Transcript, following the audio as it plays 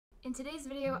In today's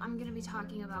video, I'm going to be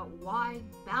talking about why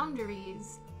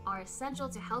boundaries are essential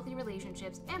to healthy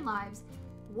relationships and lives,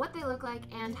 what they look like,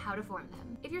 and how to form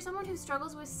them. If you're someone who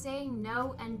struggles with saying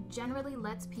no and generally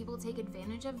lets people take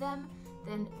advantage of them,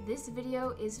 then this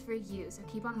video is for you, so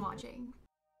keep on watching.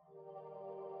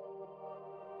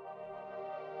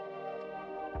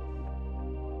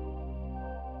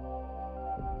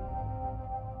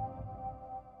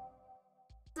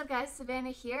 What's up guys,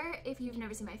 Savannah here. If you've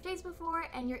never seen my face before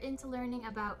and you're into learning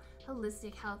about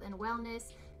holistic health and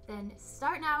wellness, then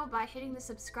start now by hitting the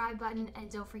subscribe button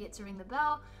and don't forget to ring the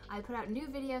bell. I put out new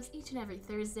videos each and every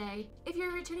Thursday. If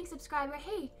you're a returning subscriber,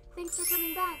 hey, thanks for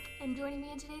coming back and joining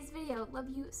me in today's video. Love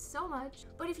you so much.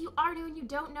 But if you are new and you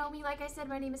don't know me, like I said,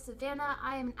 my name is Savannah.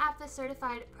 I am an APTA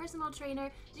certified personal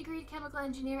trainer, degreed chemical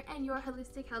engineer, and your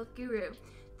holistic health guru.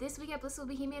 This week at Blissful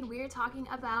Bohemian, we are talking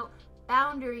about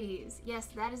boundaries. Yes,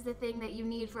 that is the thing that you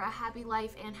need for a happy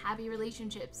life and happy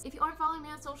relationships. If you aren't following me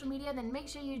on social media, then make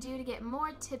sure you do to get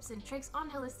more tips and tricks on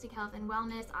holistic health and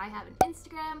wellness. I have an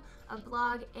Instagram, a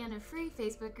blog, and a free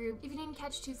Facebook group. If you didn't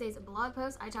catch Tuesday's blog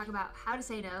post, I talk about how to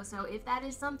say no. So if that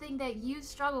is something that you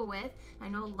struggle with, I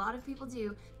know a lot of people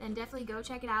do, then definitely go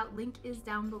check it out. Link is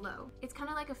down below. It's kind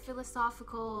of like a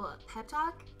philosophical pep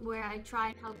talk where I try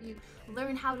and help you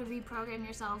learn how to reprogram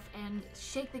yourself and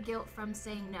shake the guilt from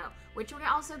saying no, which we're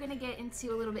also going to get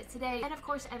into a little bit today. And of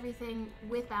course, everything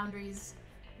with boundaries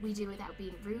we do without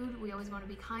being rude. We always want to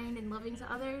be kind and loving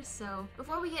to others. So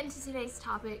before we get into today's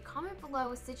topic, comment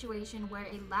below a situation where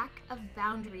a lack of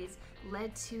boundaries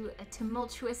led to a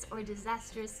tumultuous or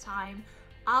disastrous time.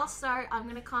 I'll start. I'm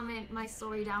going to comment my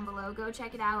story down below. Go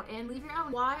check it out and leave your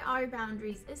own. Why are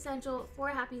boundaries essential for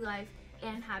a happy life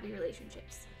and happy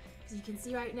relationships? As you can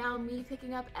see right now, me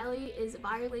picking up Ellie is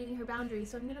violating her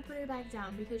boundaries, so I'm gonna put her back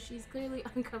down because she's clearly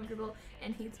uncomfortable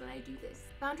and hates when I do this.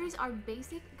 Boundaries are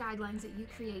basic guidelines that you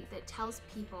create that tells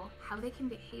people how they can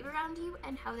behave around you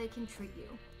and how they can treat you.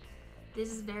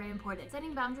 This is very important.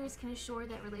 Setting boundaries can assure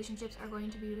that relationships are going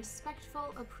to be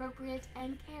respectful, appropriate,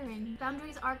 and caring.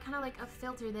 Boundaries are kind of like a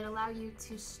filter that allow you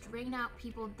to strain out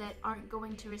people that aren't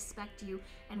going to respect you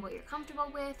and what you're comfortable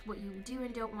with, what you do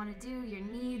and don't want to do, your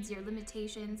needs, your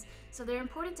limitations. So they're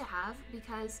important to have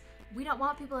because we don't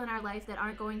want people in our life that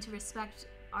aren't going to respect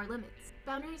our limits.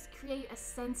 Boundaries create a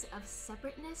sense of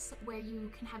separateness where you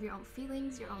can have your own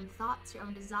feelings, your own thoughts, your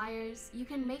own desires. You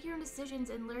can make your own decisions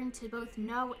and learn to both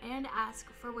know and ask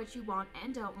for what you want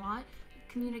and don't want,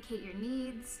 communicate your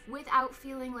needs without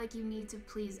feeling like you need to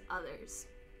please others.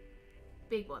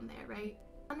 Big one there, right?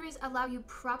 Boundaries allow you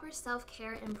proper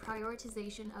self-care and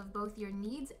prioritization of both your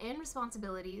needs and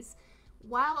responsibilities,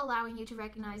 while allowing you to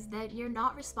recognize that you're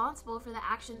not responsible for the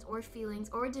actions or feelings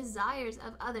or desires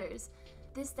of others.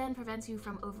 This then prevents you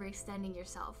from overextending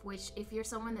yourself, which if you're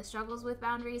someone that struggles with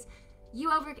boundaries, you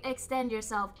overextend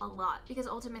yourself a lot because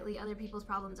ultimately other people's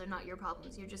problems are not your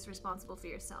problems. You're just responsible for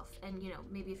yourself. And you know,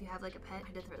 maybe if you have like a pet, I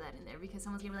had to throw that in there because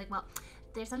someone's gonna be like, well,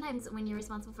 there's sometimes when you're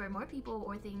responsible for more people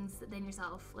or things than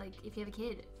yourself, like if you have a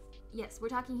kid. Yes, we're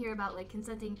talking here about like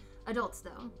consenting adults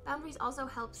though. Boundaries also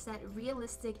help set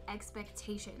realistic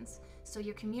expectations. So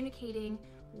you're communicating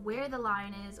where the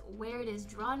line is, where it is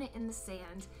drawn in the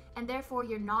sand, and therefore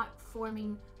you're not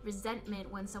forming resentment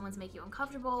when someone's making you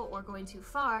uncomfortable or going too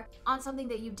far on something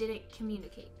that you didn't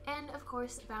communicate. And of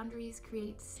course, boundaries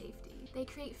create safety. They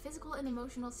create physical and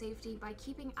emotional safety by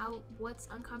keeping out what's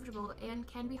uncomfortable and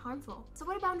can be harmful. So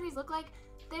what do boundaries look like?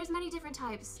 There's many different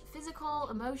types: physical,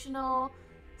 emotional,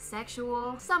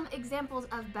 sexual. Some examples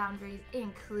of boundaries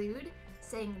include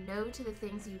saying no to the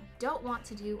things you don't want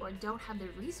to do or don't have the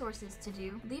resources to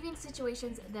do, leaving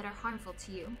situations that are harmful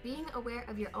to you, being aware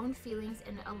of your own feelings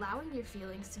and allowing your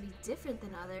feelings to be different than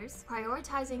others,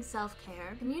 prioritizing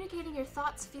self-care, communicating your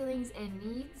thoughts, feelings, and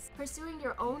needs, pursuing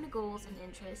your own goals and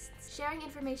interests, sharing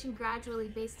information gradually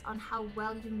based on how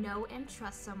well you know and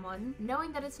trust someone,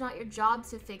 knowing that it's not your job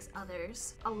to fix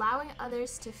others, allowing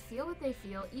others to feel what they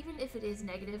feel even if it is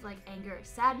negative like anger or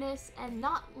sadness, and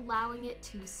not allowing it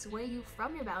to sway you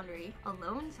from your boundary,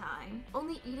 alone time,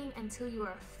 only eating until you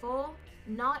are full,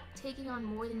 not taking on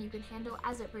more than you can handle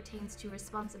as it pertains to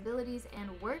responsibilities and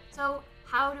work. So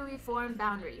how do we form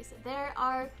boundaries? There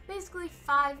are basically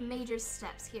 5 major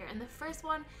steps here, and the first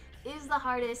one is the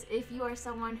hardest if you are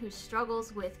someone who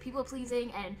struggles with people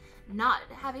pleasing and not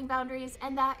having boundaries,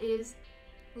 and that is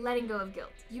letting go of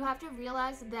guilt. You have to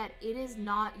realize that it is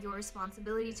not your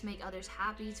responsibility to make others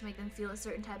happy, to make them feel a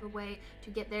certain type of way, to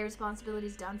get their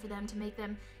responsibilities done for them, to make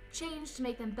them change, to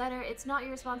make them better. It's not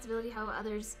your responsibility how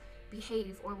others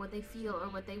behave or what they feel or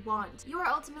what they want. You are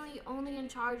ultimately only in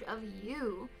charge of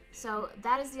you. So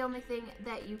that is the only thing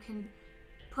that you can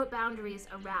put boundaries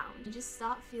around. And just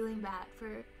stop feeling bad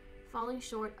for falling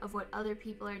short of what other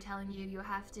people are telling you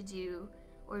have to do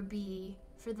or be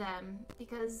for them,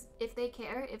 because if they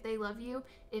care, if they love you,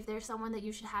 if they're someone that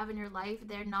you should have in your life,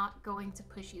 they're not going to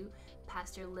push you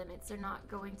past your limits. They're not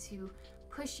going to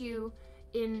push you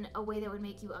in a way that would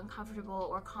make you uncomfortable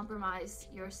or compromise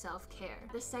your self-care.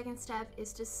 The second step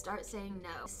is to start saying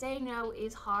no. Saying no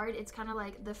is hard. It's kind of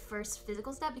like the first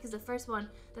physical step, because the first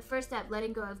step,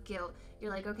 letting go of guilt,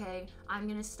 you're like, okay, I'm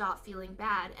gonna stop feeling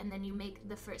bad, and then you make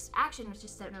the first action, which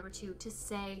is step number 2, to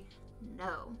say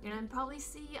no. You're gonna probably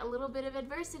see a little bit of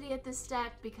adversity at this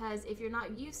step, because if you're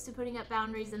not used to putting up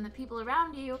boundaries, then the people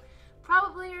around you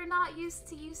probably are not used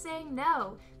to you saying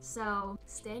no. So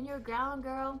stand your ground,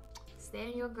 girl.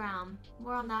 Stand your ground.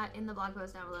 More on that in the blog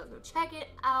post down below. Go check it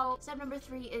out. Step number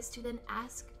 3 is to then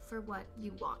ask for what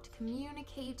you want.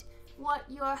 Communicate what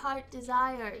your heart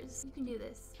desires. You can do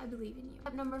this. I believe in you.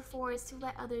 Step number 4 is to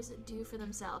let others do for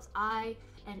themselves. I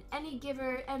and any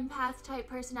giver, empath type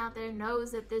person out there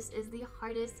knows that this is the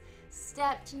hardest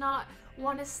step, to not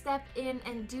want to step in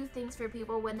and do things for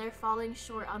people when they're falling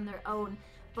short on their own.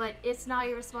 But it's not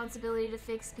your responsibility to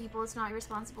fix people. It's not your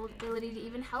responsibility to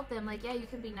even help them. Like, yeah, you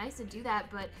can be nice to do that,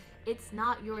 but it's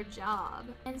not your job.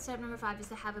 And step number 5 is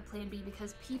to have a plan B,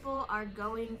 because people are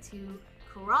going to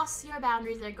cross your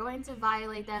boundaries. They're going to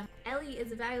violate them. Ellie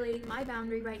is violating my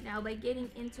boundary right now by getting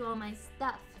into all my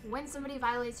stuff. When somebody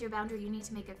violates your boundary, you need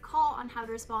to make a call on how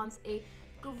to respond. A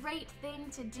great thing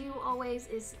to do always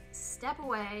is step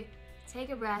away, take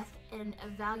a breath, and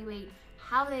evaluate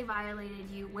how they violated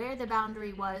you, where the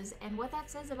boundary was, and what that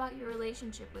says about your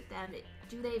relationship with them.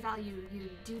 Do they value you?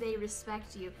 Do they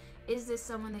respect you? Is this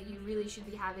someone that you really should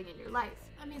be having in your life?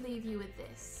 Let me leave you with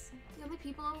this. The only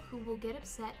people who will get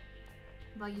upset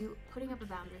about you putting up a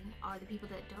boundary are the people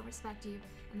that don't respect you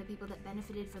and the people that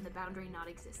benefited from the boundary not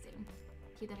existing.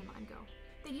 Keep that in mind, girl.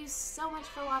 Thank you so much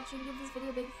for watching. Give this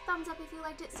video a big thumbs up if you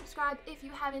liked it. Subscribe if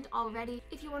you haven't already.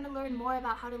 If you want to learn more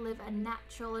about how to live a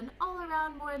natural and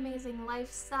all-around more amazing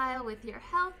lifestyle with your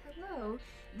health,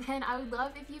 then I would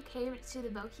love if you came to the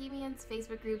Bohemians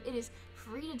Facebook group. It is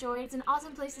free to join. It's an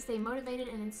awesome place to stay motivated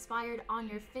and inspired on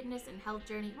your fitness and health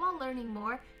journey while learning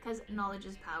more, because knowledge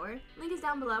is power. Link is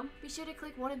down below. Be sure to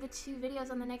click one of the 2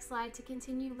 videos on the next slide to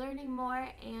continue learning more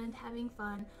and having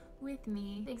fun with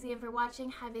me. Thanks again for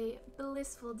watching. Have a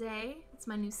blissful day. It's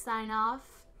my new sign off.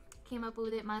 Came up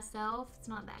with it myself. It's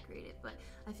not that creative, but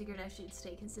I figured I should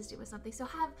stay consistent with something. So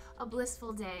have a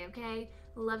blissful day, okay?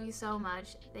 Love you so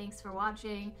much. Thanks for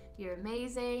watching. You're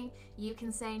amazing. You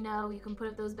can say no. You can put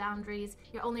up those boundaries.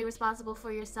 You're only responsible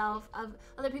for yourself.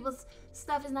 Other people's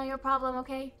stuff is not your problem,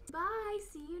 okay? Bye.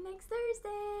 See you next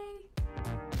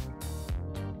Thursday.